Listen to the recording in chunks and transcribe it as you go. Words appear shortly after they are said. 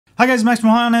Hi guys, Max from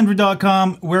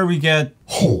HighOnAndroid.com, where we get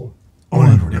on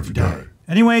Android every day.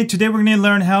 Anyway, today we're going to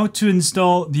learn how to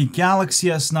install the Galaxy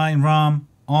S9 ROM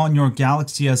on your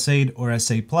Galaxy S8 or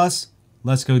S8 Plus.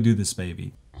 Let's go do this,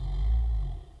 baby.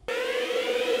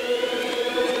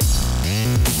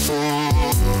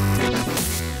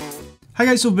 Hi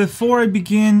guys, so before I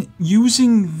begin,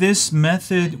 using this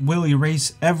method will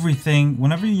erase everything.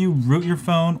 Whenever you root your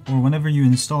phone or whenever you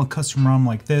install a custom ROM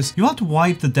like this, you'll have to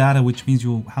wipe the data, which means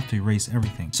you'll have to erase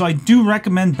everything. So I do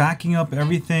recommend backing up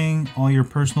everything, all your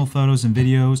personal photos and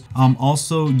videos.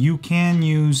 Also, you can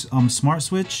use Smart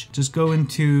Switch. Just go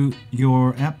into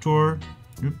your app drawer,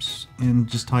 and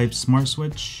just type Smart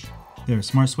Switch. There,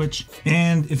 Smart Switch.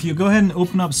 And if you go ahead and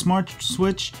open up Smart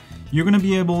Switch, you're going to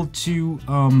be able to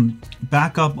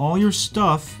back up all your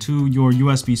stuff to your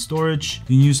USB storage.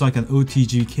 You can use like an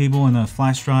OTG cable and a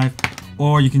flash drive,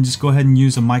 or you can just go ahead and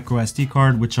use a micro SD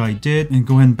card, which I did, and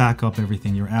go ahead and back up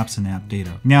everything, your apps and app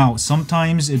data. Now,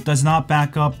 sometimes it does not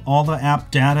back up all the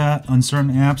app data on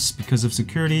certain apps because of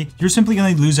security. You're simply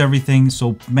going to lose everything,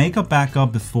 so make a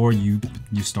backup before you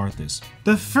start this.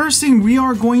 The first thing we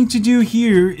are going to do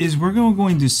here is we're going to go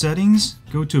into settings,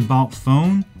 go to about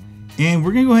phone, and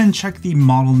we're going to go ahead and check the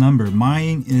model number.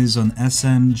 Mine is an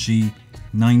SMG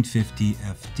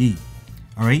 950FD.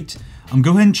 All right.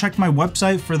 Go ahead and check my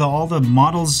website for all the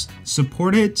models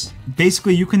supported.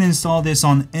 Basically, you can install this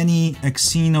on any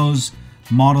Exynos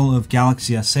model of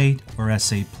Galaxy S8 or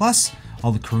S8 Plus.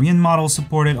 All the Korean models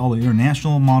supported, all the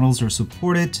international models are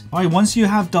supported. All right, once you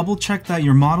have double checked that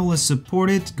your model is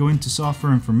supported, go into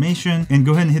software information and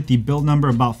go ahead and hit the build number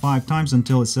about 5 times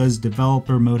until it says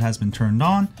developer mode has been turned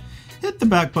on. Hit the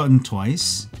back button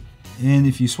twice, and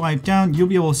if you swipe down, you'll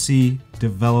be able to see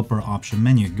developer option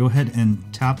menu. Go ahead and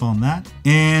tap on that,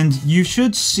 and you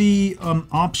should see an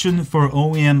option for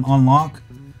OEM unlock.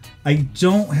 I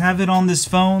don't have it on this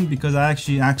phone because I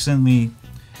actually accidentally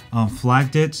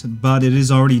flagged it, but it is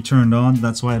already turned on.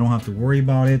 That's why I don't have to worry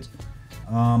about it.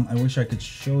 I wish I could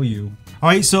show you. All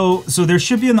right, so there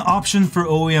should be an option for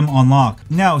OEM unlock.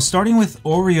 Now, starting with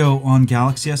Oreo on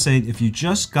Galaxy S8, if you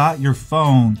just got your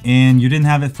phone and you didn't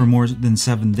have it for more than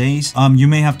 7 days, you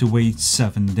may have to wait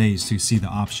 7 days to see the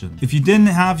option. If you didn't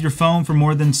have your phone for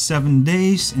more than 7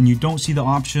 days and you don't see the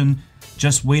option,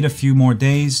 just wait a few more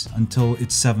days until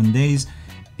it's 7 days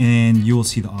and you will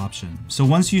see the option. So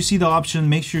once you see the option,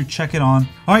 make sure you check it on.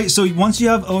 All right, so once you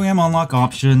have OEM unlock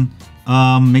option,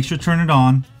 make sure to turn it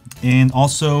on. And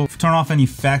also turn off any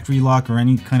factory lock or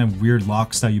any kind of weird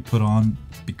locks that you put on,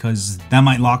 because that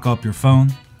might lock up your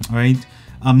phone. All right.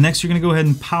 Next, you're going to go ahead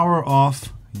and power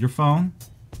off your phone,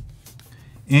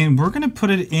 and we're going to put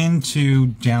it into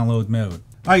download mode.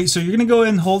 All right. So you're going to go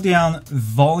ahead and hold down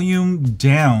volume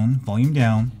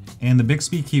down, and the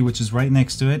Bixby key, which is right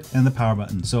next to it, and the power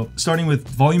button. So starting with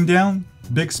volume down,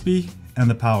 Bixby, and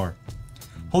the power.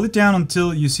 Hold it down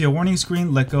until you see a warning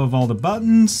screen. Let go of all the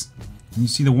buttons. When you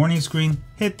see the warning screen,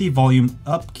 hit the volume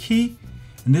up key,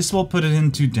 and this will put it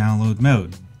into download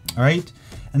mode. All right,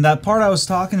 and that part I was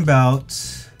talking about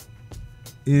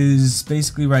is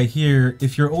basically right here.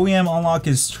 If your OEM unlock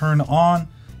is turned on,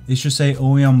 it should say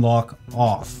OEM lock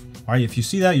off. All right, if you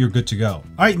see that, you're good to go. All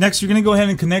right, next you're gonna go ahead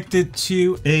and connect it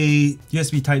to a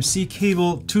USB Type-C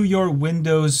cable to your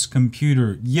Windows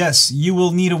computer. Yes, you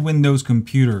will need a Windows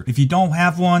computer. If you don't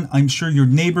have one, I'm sure your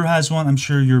neighbor has one. I'm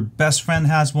sure your best friend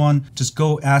has one. Just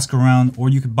go ask around, or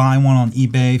you could buy one on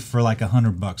eBay for like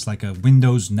 $100, like a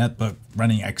Windows netbook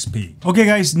running XP. Okay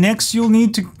guys, next you'll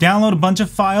need to download a bunch of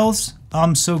files.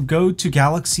 So go to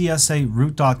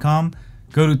galaxys8root.com,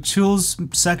 go to Tools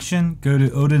section, go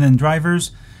to Odin and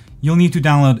Drivers. You'll need to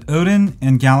download Odin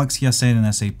and Galaxy S8 and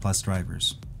S8 Plus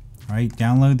drivers. All right,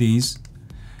 download these.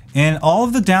 And all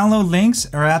of the download links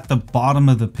are at the bottom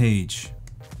of the page.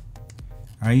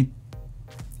 All right,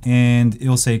 and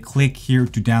it'll say click here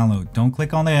to download. Don't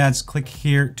click on the ads, click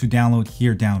here to download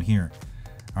here, down here.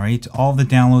 All right, all the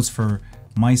downloads for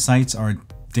my sites are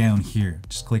down here.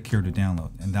 Just click here to download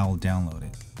and that will download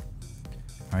it.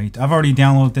 All right, I've already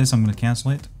downloaded this. I'm gonna cancel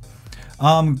it.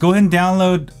 Go ahead and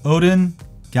download Odin,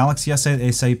 Galaxy S8,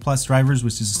 S8 Plus drivers,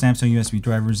 which is a Samsung USB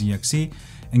drivers EXE,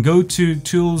 and go to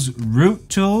Tools, Root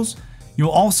Tools. You'll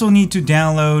also need to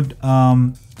download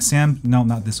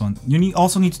not this one. You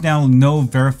also need to download No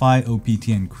Verify OPT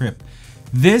Encrypt.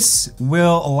 This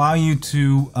will allow you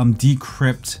to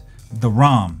decrypt the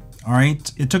ROM. All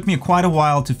right, it took me quite a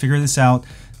while to figure this out.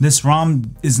 This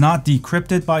ROM is not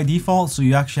decrypted by default, so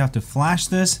you actually have to flash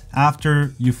this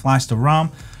after you flash the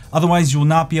ROM. Otherwise, you will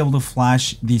not be able to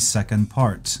flash the second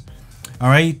part. All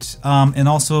right, and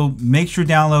also make sure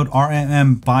to download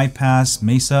RMM Bypass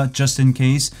Mesa just in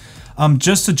case.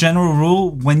 Just a general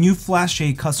rule, when you flash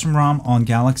a custom ROM on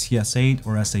Galaxy S8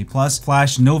 or S8 Plus,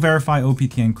 flash no verify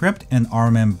OPT encrypt and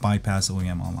RMM bypass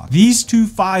OEM unlock. These two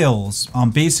files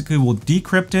basically will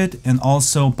decrypt it and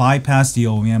also bypass the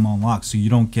OEM unlock, so you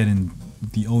don't get in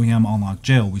the OEM unlock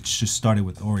jail, which just started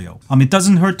with Oreo. It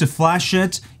doesn't hurt to flash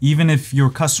it, even if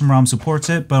your custom ROM supports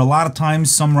it, but a lot of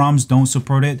times some ROMs don't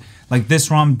support it. Like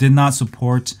this ROM did not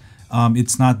support,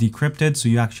 it's not decrypted, so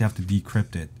you actually have to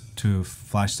decrypt it to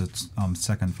flash the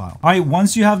second file. All right,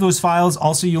 once you have those files,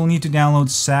 also you'll need to download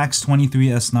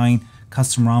SAX23S9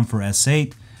 custom ROM for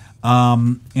S8,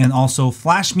 and also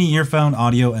Flash Me Earphone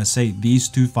Audio S8. These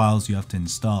two files you have to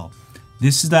install.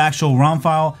 This is the actual ROM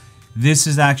file. This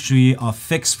is actually a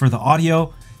fix for the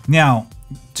audio. Now,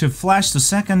 to flash the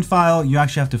second file, you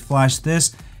actually have to flash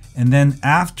this, and then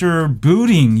after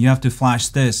booting, you have to flash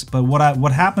this. But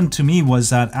what happened to me was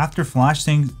that after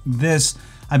flashing this,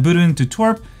 I booted into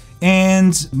twrp,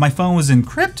 and my phone was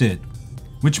encrypted,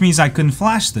 which means I couldn't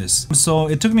flash this. So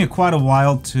it took me quite a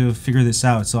while to figure this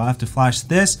out. So I have to flash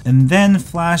this and then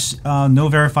flash no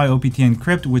verify OPT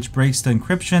encrypt, which breaks the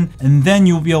encryption. And then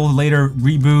you'll be able to later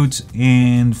reboot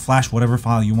and flash whatever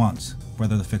file you want,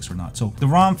 whether the fix or not. So the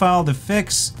ROM file, the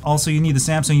fix, also you need the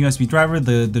Samsung USB driver,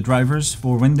 the drivers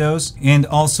for Windows, and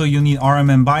also you need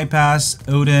RMM bypass,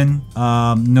 Odin,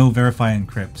 no verify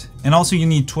encrypt. And also you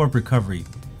need twrp recovery.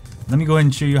 Let me go ahead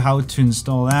and show you how to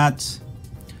install that.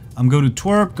 Go to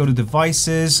twrp, go to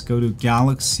devices, go to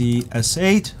Galaxy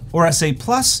S8 or S8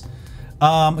 Plus.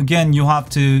 Again, you'll have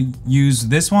to use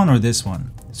this one or this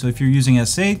one. So if you're using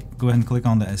S8, go ahead and click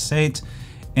on the S8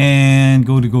 and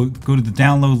go to the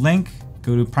download link.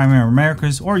 Go to Primary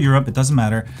Americas or Europe, it doesn't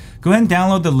matter. Go ahead and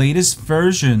download the latest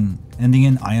version ending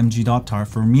in img.tar.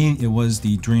 For me, it was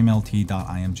the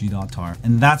dreamlt.img.tar,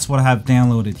 and that's what I have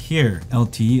downloaded here,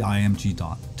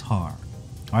 lte.img.tar.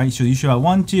 Alright, so you should have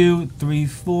 1, 2, 3,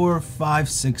 4, 5,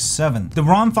 6, 7. The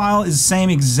ROM file is the same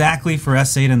exactly for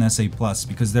S8 and S8 Plus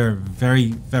because they're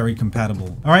very, very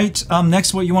compatible. Alright,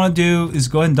 next what you want to do is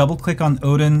go ahead and double click on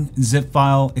Odin zip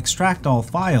file, extract all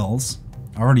files.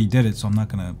 I already did it, so I'm not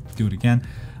gonna do it again.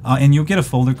 And you'll get a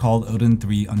folder called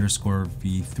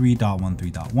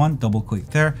Odin3_v3.13.1. Double click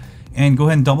there and go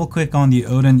ahead and double click on the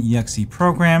Odin exe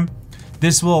program.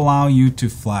 This will allow you to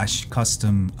flash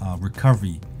custom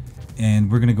recovery.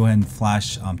 And we're gonna go ahead and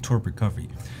flash twrp recovery.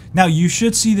 Now you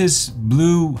should see this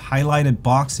blue highlighted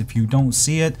box. If you don't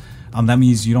see it, that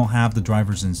means you don't have the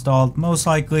drivers installed. Most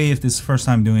likely, if this is the first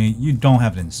time doing it, you don't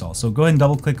have it installed. So go ahead and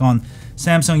double click on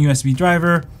Samsung USB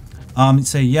driver,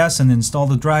 say yes and install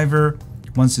the driver.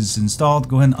 Once it's installed,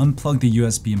 go ahead and unplug the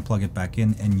USB and plug it back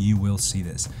in and you will see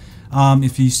this.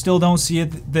 If you still don't see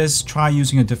it, try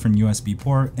using a different USB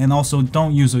port, and also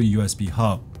don't use a USB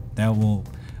hub. That will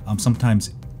sometimes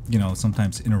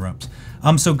interrupts.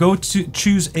 So go to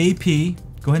choose AP,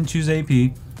 go ahead and choose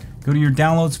AP, go to your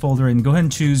downloads folder and go ahead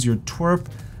and choose your twrp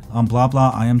blah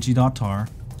blah img.tar.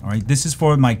 Alright, this is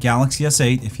for my Galaxy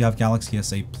S8. If you have Galaxy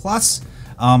S8 Plus,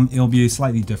 it'll be a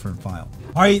slightly different file.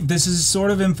 Alright, this is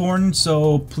sort of important,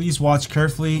 so please watch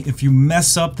carefully. If you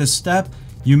mess up this step,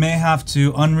 you may have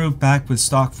to unroot back with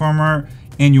stock firmware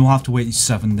and you'll have to wait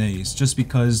 7 days just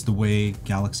because the way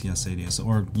Galaxy S8 is,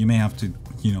 or you may have to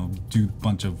do a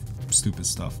bunch of stupid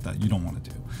stuff that you don't want to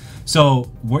do.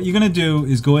 So what you're gonna do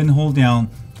is go ahead and hold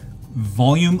down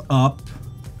volume up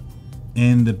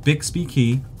and the Bixby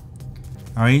key.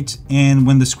 All right, and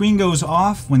when the screen goes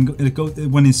off, when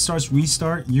it starts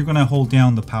restart, you're gonna hold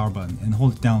down the power button and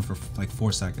hold it down for like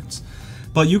 4 seconds.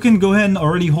 But you can go ahead and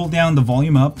already hold down the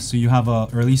volume up so you have a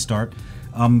early start.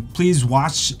 Please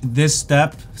watch this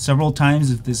step several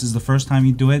times if this is the first time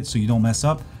you do it so you don't mess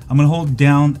up. I'm gonna hold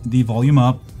down the volume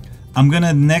up. I'm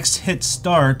gonna next hit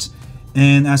start,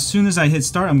 and as soon as I hit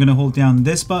start, I'm gonna hold down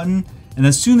this button, and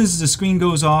as soon as the screen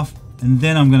goes off, and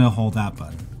then I'm gonna hold that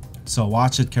button. So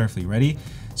watch it carefully. Ready?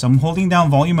 So I'm holding down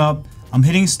volume up, I'm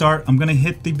hitting start, I'm gonna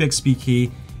hit the Bixby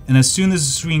key, and as soon as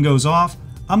the screen goes off,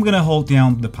 I'm gonna hold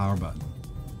down the power button.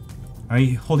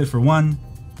 Alright, hold it for 1,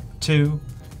 2,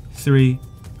 3,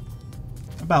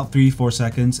 about 3-4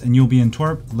 seconds, and you'll be in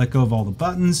twrp. Let go of all the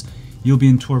buttons. You'll be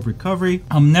in twrp recovery.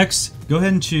 Next, go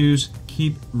ahead and choose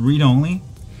keep read only.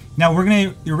 Now we're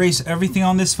gonna erase everything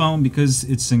on this phone because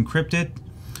it's encrypted.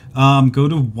 Go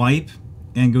to wipe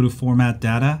and go to format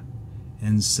data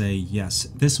and say yes.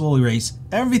 This will erase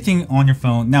everything on your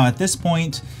phone. Now at this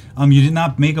point, you did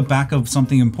not make a backup of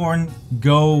something important.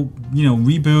 Go,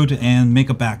 reboot and make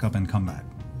a backup and come back.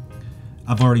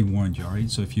 I've already warned you,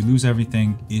 alright? So if you lose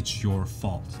everything, it's your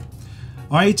fault.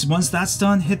 Alright, once that's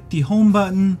done, hit the home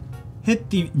button,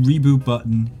 hit the reboot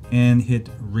button, and hit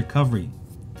recovery,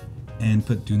 and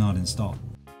put do not install.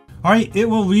 Alright, it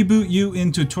will reboot you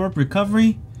into TWrp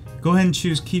recovery. Go ahead and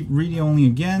choose keep reading only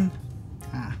again.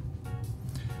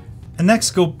 And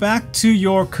next, go back to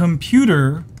your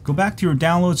computer, go back to your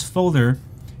downloads folder,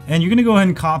 and you're going to go ahead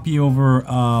and copy over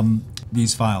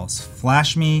these files.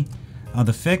 Flash me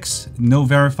the fix, no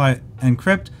verify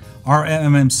encrypt,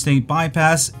 ROM state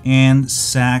bypass, and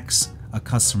SAX a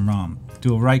custom ROM.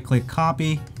 Do a right click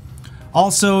copy.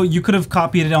 Also, you could have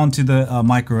copied it onto the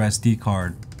micro SD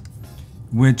card,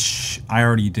 which I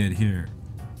already did here.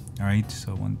 Alright,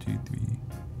 so 1, 2, 3,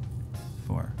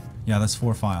 4. Yeah, that's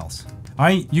 4 files.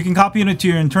 Alright, you can copy it into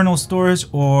your internal storage,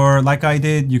 or like I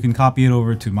did, you can copy it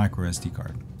over to micro SD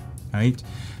card. Alright,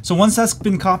 so once that's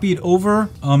been copied over,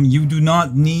 you do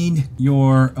not need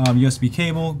your USB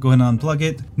cable. Go ahead and unplug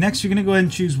it. Next, you're going to go ahead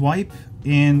and choose wipe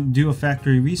and do a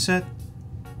factory reset.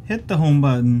 Hit the home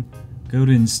button, go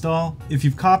to install. If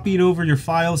you've copied over your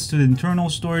files to the internal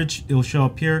storage, it'll show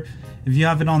up here. If you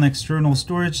have it on external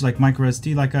storage like micro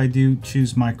SD like I do,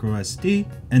 choose micro SD.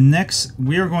 And next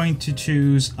we are going to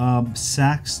choose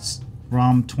SAX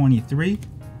ROM 23.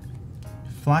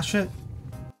 Flash it.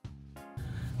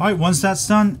 Alright, once that's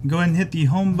done, go ahead and hit the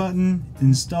home button,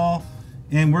 install,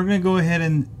 and we're going to go ahead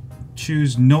and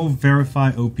choose no verify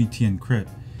OPT encrypt.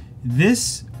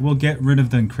 This will get rid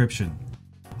of the encryption.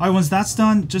 Alright, once that's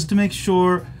done, just to make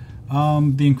sure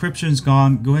the encryption is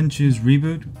gone, go ahead and choose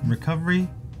reboot, recovery,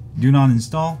 do not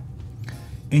install,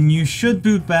 and you should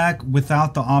boot back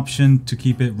without the option to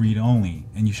keep it read-only,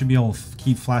 and you should be able to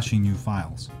keep flashing new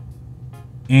files.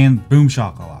 And boom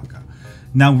shakalaka.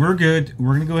 Now we're good.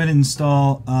 We're gonna go ahead and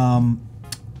install ROM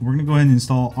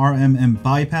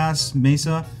bypass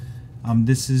Mesa.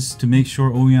 This is to make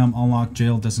sure OEM unlock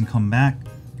jail doesn't come back,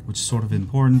 which is sort of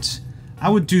important. I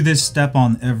would do this step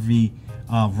on every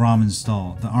ROM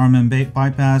install. The ROM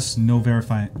bypass, no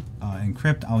verify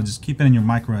encrypt. I would just keep it in your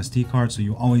micro SD card so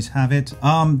you always have it.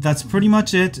 That's pretty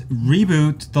much it.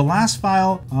 Reboot. The last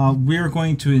file we're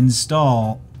going to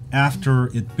install after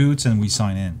it boots and we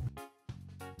sign in.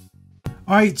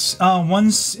 Alright,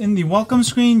 once in the welcome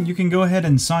screen, you can go ahead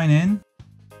and sign in.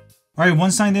 Alright,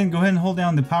 once signed in, go ahead and hold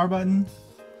down the power button.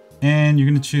 And you're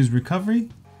going to choose recovery.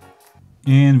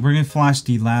 And we're going to flash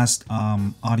the last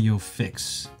audio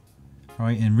fix.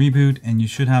 Alright, and reboot, and you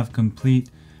should have complete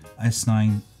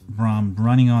S9 ROM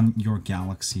running on your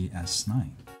Galaxy S9.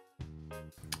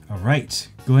 Alright,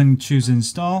 go ahead and choose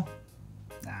install.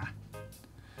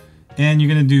 And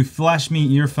you're going to do flash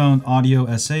me earphone audio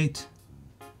S8.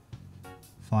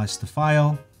 Flash the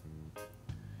file.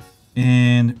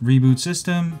 And reboot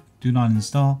system, do not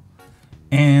install.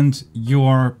 And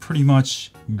you're pretty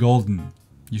much golden.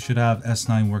 You should have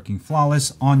S9 working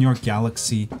flawless on your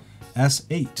Galaxy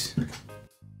S8.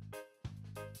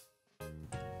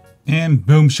 And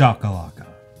boom shakalaka.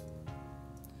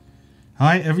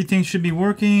 Alright, everything should be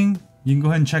working. You can go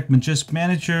ahead and check Magisk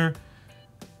Manager.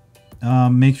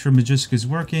 Make sure Magisk is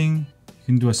working. You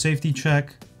can do a safety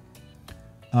check.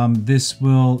 This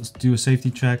will do a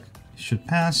safety check. Should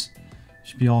pass.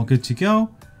 Should be all good to go.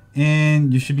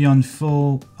 And you should be on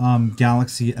full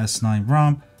Galaxy S9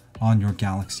 ROM on your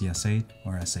Galaxy S8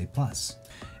 or S8 Plus.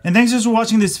 And thanks for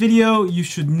watching this video. You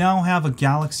should now have a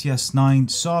Galaxy S9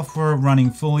 software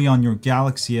running fully on your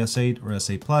Galaxy S8 or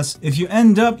S8 Plus. If you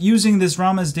end up using this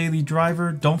ROM as daily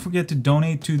driver, don't forget to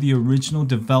donate to the original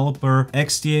developer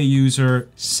XDA user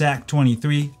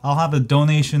SAC23. I'll have a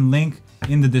donation link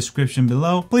in the description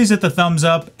below. Please hit the thumbs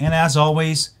up, and as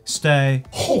always, stay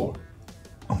Hard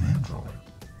on Android.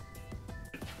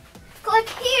 Click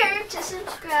here to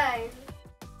subscribe.